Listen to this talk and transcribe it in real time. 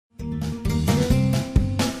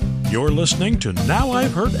You're listening to Now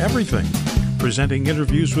I've Heard Everything, presenting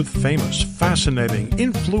interviews with famous, fascinating,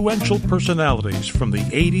 influential personalities from the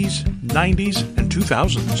 80s, 90s, and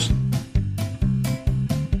 2000s.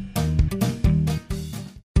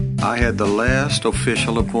 I had the last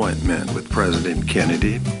official appointment with President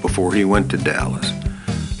Kennedy before he went to Dallas.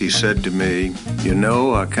 He said to me, "You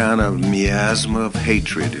know, a kind of miasma of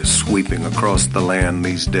hatred is sweeping across the land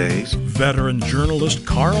these days." Veteran journalist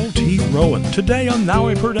Carl T. Rowan. Today on Now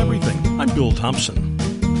I've Heard Everything, I'm Bill Thompson.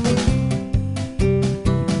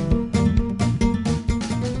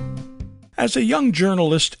 As a young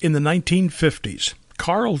journalist in the 1950s,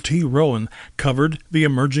 Carl T. Rowan covered the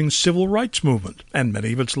emerging civil rights movement and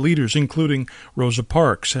many of its leaders, including Rosa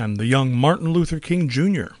Parks and the young Martin Luther King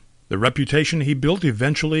Jr. The reputation he built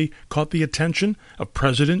eventually caught the attention of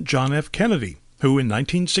President John F. Kennedy, who in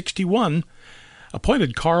 1961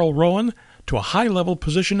 appointed Carl Rowan to a high-level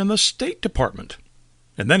position in the State Department.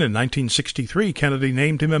 And then in 1963, Kennedy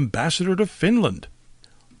named him ambassador to Finland.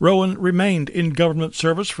 Rowan remained in government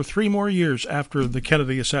service for 3 more years after the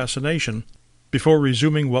Kennedy assassination, before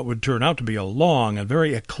resuming what would turn out to be a long and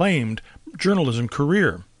very acclaimed journalism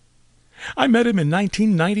career. I met him in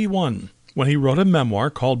 1991 when he wrote a memoir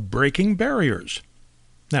called Breaking Barriers.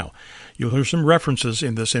 Now, you'll hear some references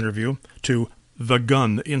in this interview to the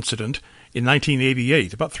gun incident. In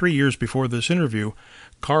 1988, about 3 years before this interview,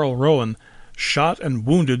 Carl Rowan shot and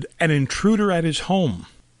wounded an intruder at his home.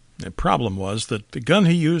 The problem was that the gun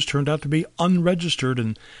he used turned out to be unregistered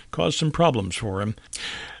and caused some problems for him.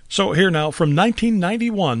 So here now, from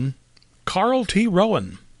 1991, Carl T.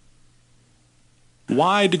 Rowan.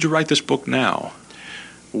 Why did you write this book now?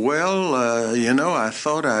 Well, I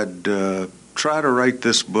thought I'd try to write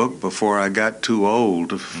this book before I got too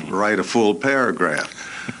old to write a full paragraph.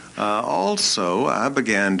 Also, I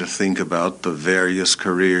began to think about the various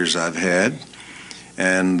careers I've had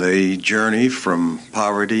and the journey from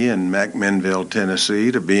poverty in McMinnville, Tennessee,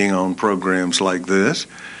 to being on programs like this,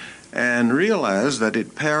 and realized that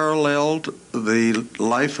it paralleled the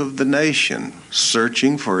life of the nation,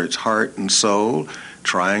 searching for its heart and soul,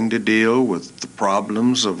 trying to deal with the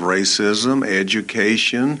problems of racism,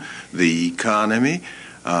 education, the economy,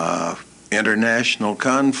 international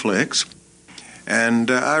conflicts. And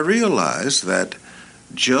I realized that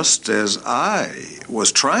just as I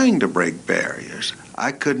was trying to break barriers,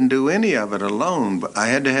 I couldn't do any of it alone, but I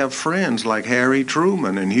had to have friends like Harry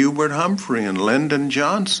Truman and Hubert Humphrey and Lyndon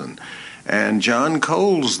Johnson and John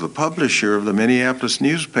Coles, the publisher of the Minneapolis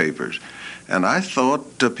newspapers. And I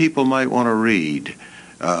thought people might want to read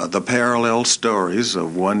the parallel stories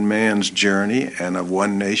of one man's journey and of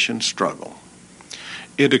one nation's struggle.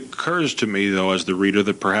 It occurs to me, though, as the reader,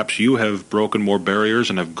 that perhaps you have broken more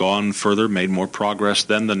barriers and have gone further, made more progress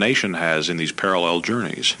than the nation has in these parallel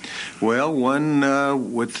journeys. Well, one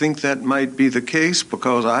would think that might be the case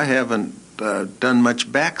because I haven't done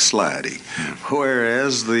much backsliding,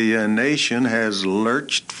 whereas the nation has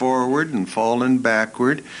lurched forward and fallen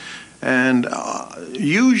backward, and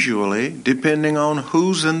usually depending on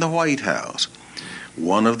who's in the White House.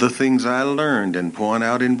 One of the things I learned and point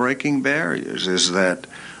out in Breaking Barriers is that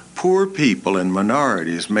poor people and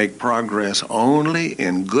minorities make progress only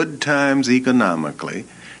in good times economically,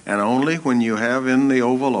 and only when you have in the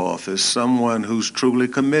Oval Office someone who's truly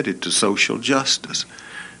committed to social justice.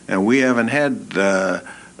 And we haven't had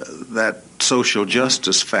that social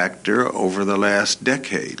justice factor over the last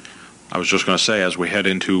decade. I was just going to say, as we head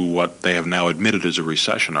into what they have now admitted is a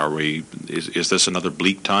recession, is this another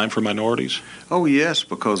bleak time for minorities? Oh, yes,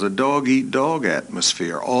 because a dog-eat-dog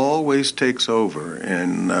atmosphere always takes over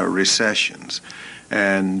in recessions.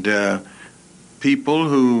 And people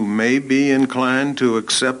who may be inclined to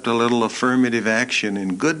accept a little affirmative action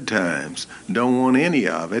in good times don't want any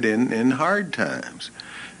of it in hard times.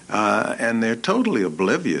 And they're totally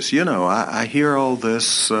oblivious. You know, I hear all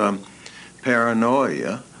this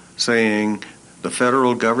paranoia saying the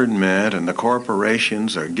federal government and the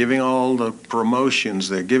corporations are giving all the promotions,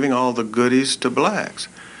 they're giving all the goodies to blacks.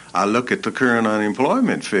 I look at the current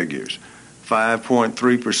unemployment figures,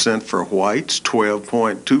 5.3% for whites,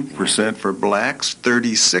 12.2% for blacks,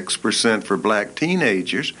 36% for black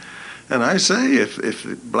teenagers. And I say,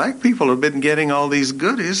 if black people have been getting all these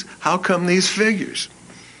goodies, how come these figures?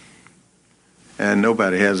 And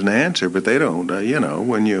nobody has an answer, but they don't.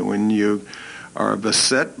 When you are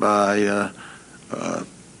beset by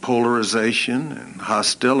polarization and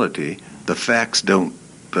hostility, the facts don't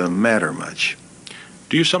matter much.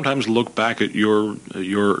 Do you sometimes look back at your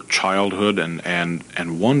childhood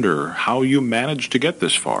and wonder how you managed to get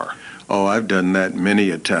this far? Oh, I've done that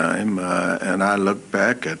many a time, and I look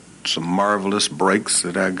back at some marvelous breaks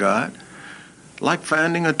that I got. like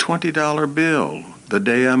finding a $20 bill the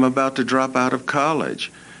day I'm about to drop out of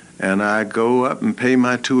college. And I go up and pay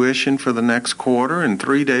my tuition for the next quarter, and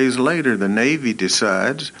 3 days later the Navy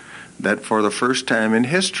decides that for the first time in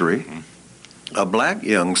history, a black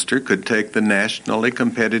youngster could take the nationally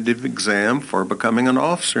competitive exam for becoming an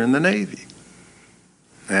officer in the Navy.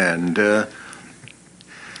 And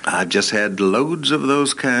I've just had loads of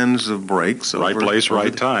those kinds of breaks. Right place,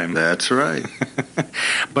 right time. That's right.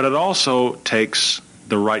 But it also takes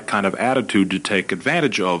the right kind of attitude to take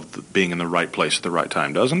advantage of being in the right place at the right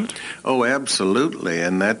time, doesn't it? Oh, absolutely.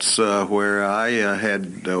 And that's where I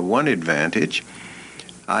had one advantage.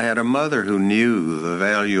 I had a mother who knew the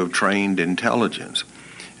value of trained intelligence.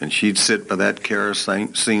 And she'd sit by that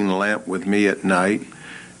kerosene lamp with me at night,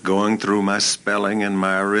 going through my spelling and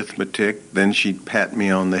my arithmetic. Then she'd pat me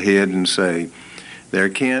on the head and say, "There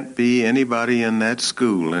can't be anybody in that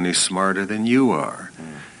school any smarter than you are."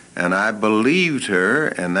 And I believed her,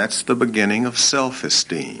 and that's the beginning of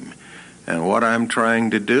self-esteem. And what I'm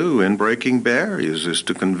trying to do in Breaking Barriers is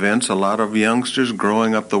to convince a lot of youngsters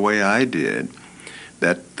growing up the way I did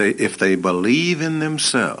that if they believe in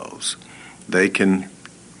themselves, they can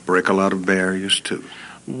break a lot of barriers too.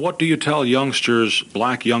 What do you tell youngsters,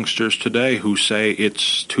 black youngsters today, who say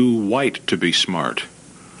it's too white to be smart?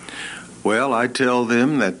 Well, I tell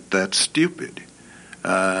them that that's stupid.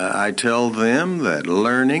 I tell them that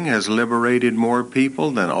learning has liberated more people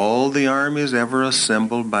than all the armies ever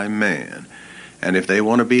assembled by man. And if they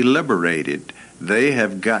want to be liberated, they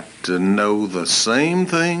have got to know the same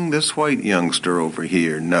thing this white youngster over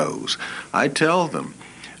here knows. I tell them,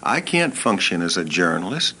 I can't function as a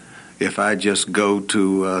journalist if I just go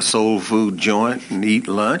to a soul food joint and eat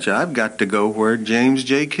lunch. I've got to go where James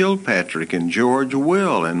J. Kilpatrick and George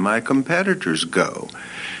Will and my competitors go.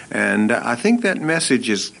 And I think that message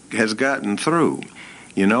has gotten through.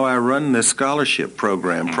 You know, I run this scholarship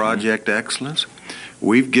program, Project Excellence.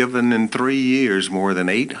 We've given in 3 years more than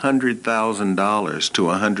 $800,000 to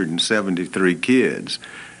 173 kids.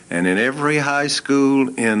 And in every high school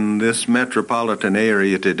in this metropolitan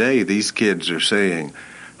area today, these kids are saying,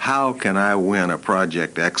 how can I win a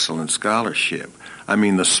Project Excellence scholarship? I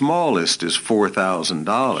mean, the smallest is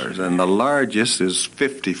 $4,000, and the largest is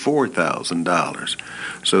 $54,000.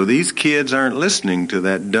 So these kids aren't listening to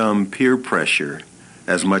that dumb peer pressure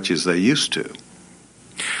as much as they used to.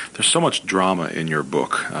 There's so much drama in your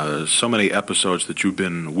book, so many episodes that you've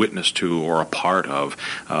been witness to or a part of.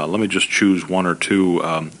 Let me just choose one or two.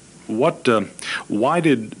 Why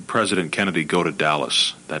did President Kennedy go to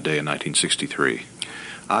Dallas that day in 1963?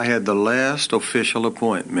 I had the last official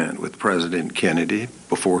appointment with President Kennedy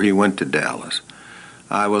before he went to Dallas.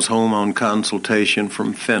 I was home on consultation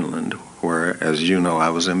from Finland, where, as you know, I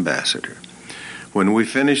was ambassador. When we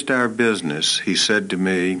finished our business, he said to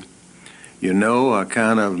me, "You know, a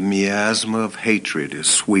kind of miasma of hatred is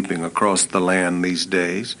sweeping across the land these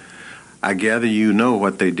days. I gather you know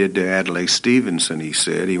what they did to Adlai Stevenson," he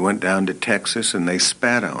said. "He went down to Texas and they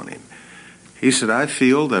spat on him." He said, "I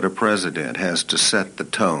feel that a president has to set the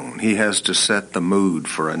tone. He has to set the mood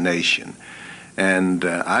for a nation. And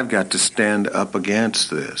I've got to stand up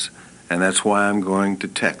against this. And that's why I'm going to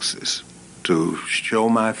Texas, to show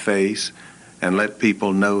my face and let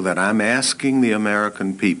people know that I'm asking the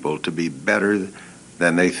American people to be better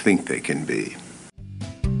than they think they can be."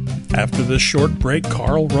 After this short break,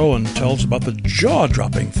 Carl Rowan tells about the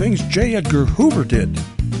jaw-dropping things J. Edgar Hoover did.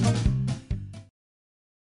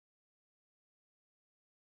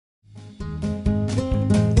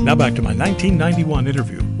 Now back to my 1991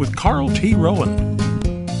 interview with Carl T. Rowan.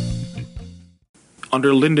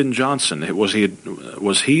 Under Lyndon Johnson, was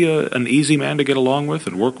he an easy man to get along with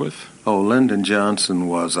and work with? Oh, Lyndon Johnson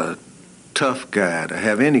was a tough guy to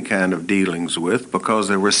have any kind of dealings with because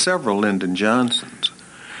there were several Lyndon Johnsons.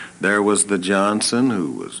 There was the Johnson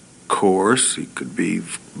who was coarse, he could be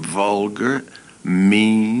vulgar,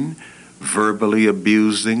 mean, verbally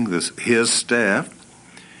abusing his staff.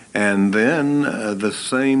 And then the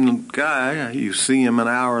same guy, you see him an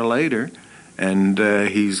hour later, and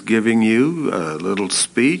he's giving you a little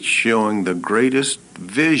speech showing the greatest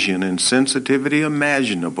vision and sensitivity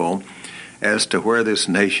imaginable as to where this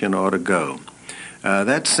nation ought to go.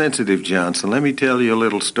 That sensitive Johnson, let me tell you a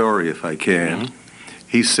little story if I can. Mm-hmm.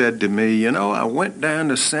 He said to me, "You know, I went down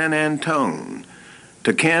to San Antone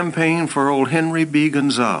to campaign for old Henry B.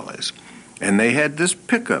 Gonzalez, and they had this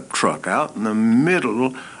pickup truck out in the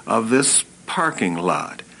middle of this parking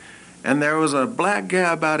lot. And there was a black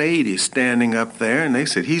guy about 80 standing up there, and they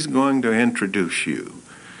said, 'He's going to introduce you.'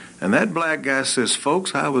 And that black guy says,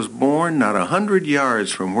 'Folks, I was born not 100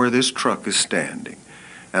 yards from where this truck is standing,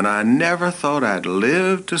 and I never thought I'd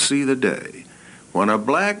live to see the day. when a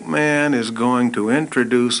black man is going to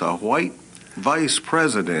introduce a white vice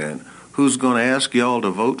president who's going to ask y'all to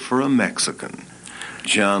vote for a Mexican?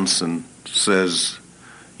 Johnson says,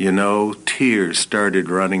 you know, tears started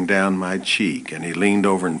running down my cheek, and he leaned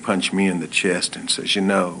over and punched me in the chest and says, you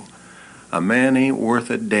know, a man ain't worth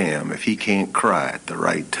a damn if he can't cry at the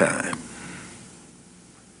right time.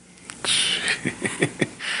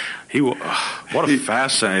 What a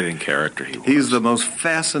fascinating character he was. He's the most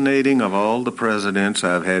fascinating of all the presidents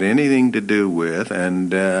I've had anything to do with,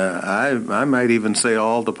 and I might even say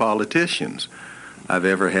all the politicians I've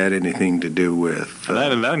ever had anything to do with. And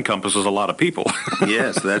that encompasses a lot of people.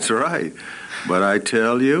 Yes, that's right. But I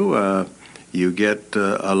tell you, you get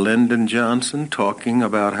a Lyndon Johnson talking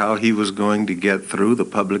about how he was going to get through the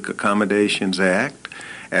Public Accommodations Act.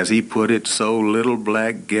 As he put it, so little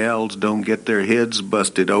black gals don't get their heads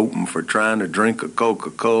busted open for trying to drink a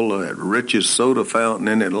Coca-Cola at Rich's Soda Fountain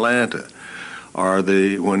in Atlanta. Or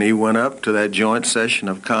when he went up to that joint session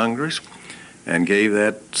of Congress and gave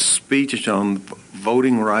that speech on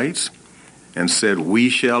voting rights and said, we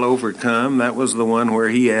shall overcome. That was the one where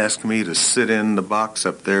he asked me to sit in the box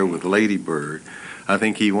up there with Lady Bird. I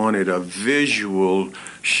think he wanted a visual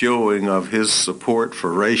showing of his support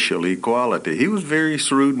for racial equality. He was very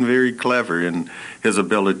shrewd and very clever in his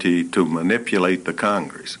ability to manipulate the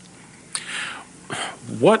Congress.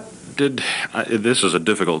 This is a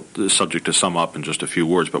difficult subject to sum up in just a few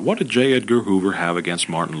words, but what did J. Edgar Hoover have against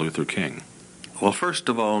Martin Luther King? Well, first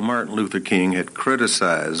of all, Martin Luther King had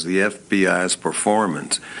criticized the FBI's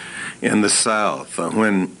performance in the South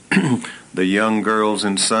when the young girls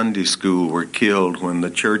in Sunday school were killed when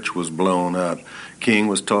the church was blown up. King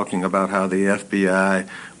was talking about how the FBI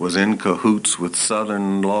was in cahoots with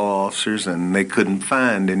Southern law officers and they couldn't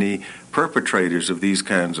find any perpetrators of these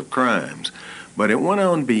kinds of crimes. But it went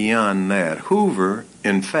on beyond that. Hoover,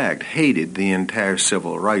 in fact, hated the entire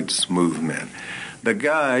civil rights movement. The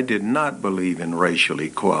guy did not believe in racial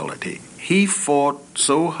equality. He fought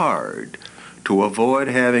so hard to avoid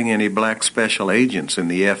having any black special agents in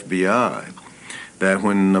the FBI that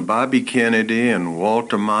when Bobby Kennedy and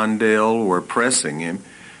Walter Mondale were pressing him,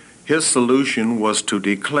 his solution was to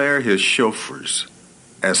declare his chauffeurs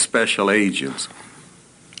as special agents.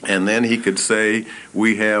 And then he could say,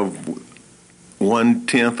 we have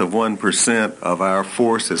 0.1% of our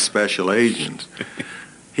force as special agents.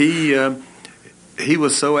 He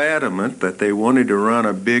was so adamant that they wanted to run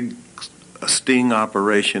a big sting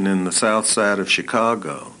operation in the south side of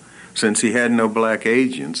Chicago. Since he had no black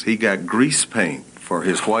agents, he got grease paint for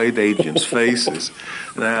his white agents' faces.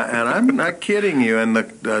 Now, and I'm not kidding you, and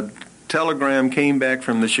the telegram came back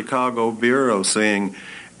from the Chicago Bureau saying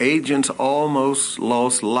agents almost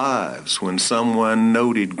lost lives when someone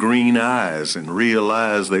noted green eyes and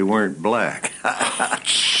realized they weren't black.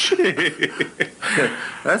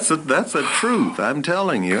 That's a truth, I'm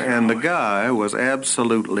telling you, and the guy was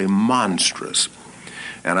absolutely monstrous.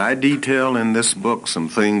 And I detail in this book some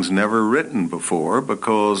things never written before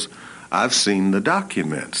because I've seen the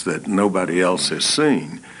documents that nobody else has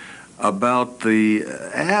seen about the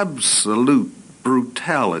absolute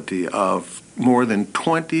brutality of more than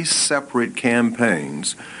 20 separate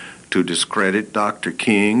campaigns to discredit Dr.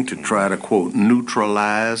 King, to try to, quote,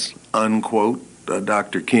 neutralize, unquote,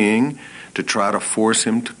 Dr. King, to try to force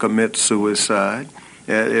him to commit suicide.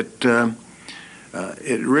 It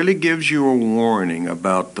really gives you a warning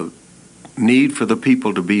about the need for the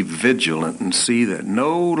people to be vigilant and see that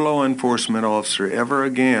no law enforcement officer ever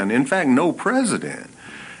again, in fact, no president,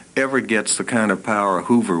 ever gets the kind of power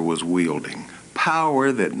Hoover was wielding.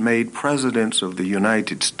 Power that made presidents of the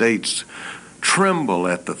United States tremble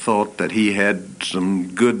at the thought that he had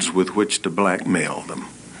some goods with which to blackmail them.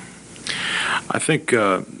 I think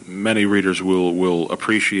many readers will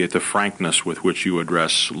appreciate the frankness with which you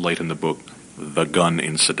address late in the book the gun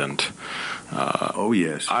incident. Oh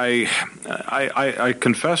yes. I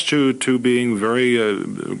confess to being very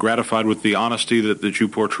gratified with the honesty that you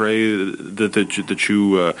portray, that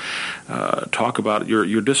you talk about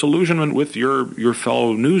your disillusionment with your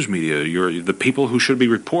fellow news media, the people who should be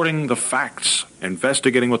reporting the facts,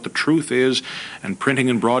 investigating what the truth is, and printing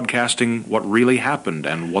and broadcasting what really happened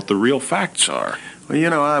and what the real facts are. Well, you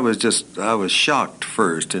know, I was shocked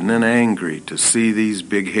first and then angry to see these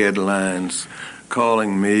big headlines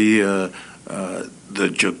calling me the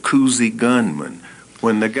jacuzzi gunman,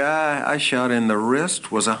 when the guy I shot in the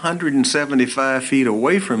wrist was 175 feet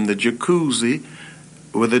away from the jacuzzi,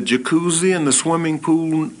 with a jacuzzi and the swimming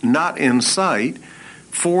pool not in sight,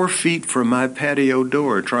 4 feet from my patio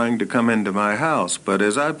door trying to come into my house. But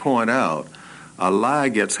as I point out, a lie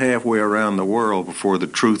gets halfway around the world before the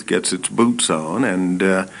truth gets its boots on, and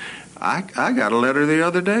I got a letter the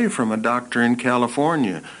other day from a doctor in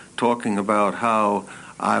California talking about how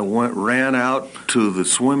I ran out to the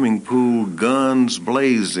swimming pool, guns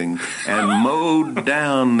blazing, and mowed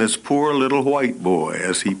down this poor little white boy,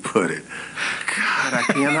 as he put it. God, I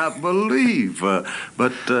cannot believe.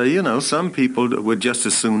 Some people would just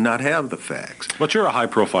as soon not have the facts. But you're a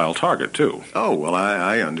high-profile target, too. Oh, well,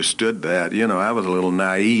 I understood that. I was a little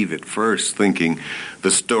naive at first, thinking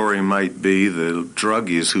the story might be the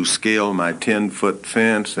druggies who scaled my 10-foot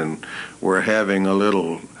fence and were having a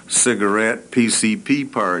little cigarette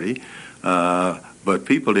PCP party, but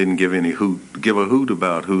people didn't give a hoot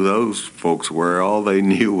about who those folks were. All they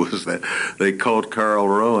knew was that they caught Carl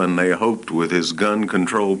Rowan. They hoped with his gun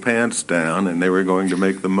control pants down, and they were going to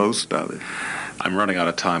make the most of it. I'm running out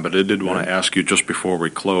of time, but I did want to ask you just before we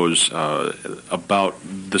close about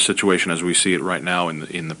the situation as we see it right now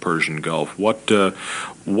in the Persian Gulf. What do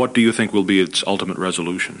you think will be its ultimate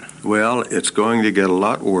resolution? Well, it's going to get a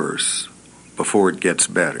lot worse before it gets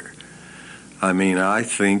better. I mean, I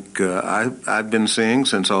think I've been saying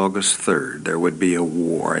since August 3rd there would be a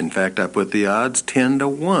war. In fact, I put the odds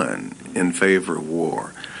 10-1 in favor of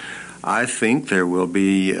war. I think there will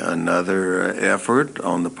be another effort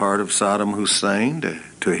on the part of Saddam Hussein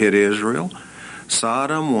to hit Israel.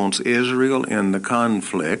 Saddam wants Israel in the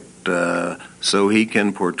conflict so he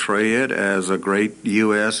can portray it as a great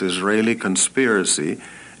U.S.-Israeli conspiracy,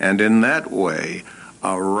 and in that way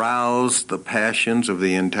arouse the passions of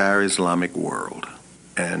the entire Islamic world.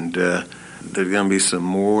 And there's going to be some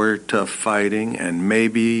more tough fighting and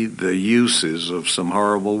maybe the uses of some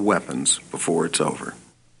horrible weapons before it's over.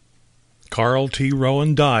 Carl T.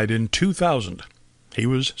 Rowan died in 2000. He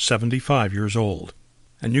was 75 years old.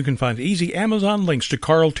 And you can find easy Amazon links to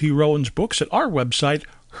Carl T. Rowan's books at our website,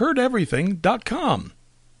 heardeverything.com.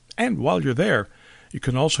 And while you're there, you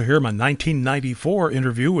can also hear my 1994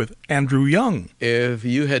 interview with Andrew Young. If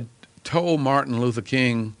you had told Martin Luther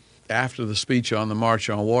King after the speech on the March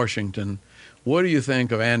on Washington, what do you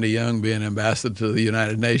think of Andy Young being ambassador to the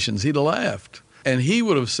United Nations? He'd have laughed. And he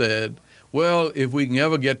would have said, well, if we can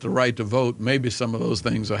ever get the right to vote, maybe some of those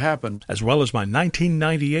things will happen. As well as my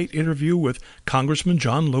 1998 interview with Congressman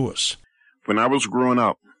John Lewis. When I was growing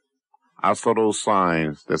up, I saw those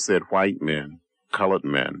signs that said white men, colored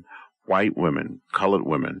men, white women, colored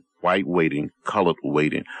women, white waiting, colored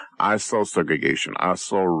waiting. I saw segregation. I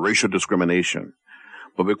saw racial discrimination.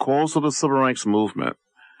 But because of the civil rights movement,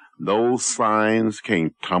 those signs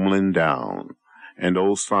came tumbling down, and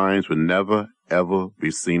those signs would never, ever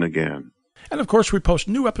be seen again. And of course, we post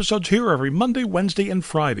new episodes here every Monday, Wednesday, and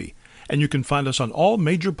Friday. And you can find us on all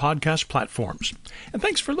major podcast platforms. And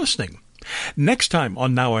thanks for listening. Next time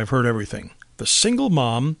on Now I've Heard Everything, the single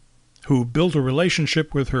mom who built a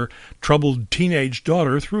relationship with her troubled teenage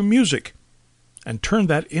daughter through music and turned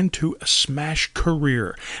that into a smash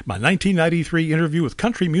career. My 1993 interview with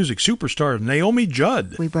country music superstar Naomi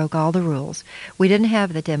Judd. We broke all the rules. We didn't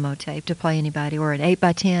have the demo tape to play anybody, or an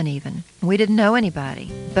 8x10 even. We didn't know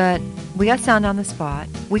anybody, but we got signed on the spot.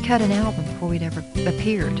 We cut an album before we'd ever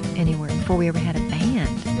appeared anywhere, before we ever had a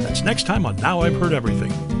band. That's next time on Now I've Heard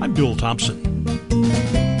Everything. I'm Bill Thompson.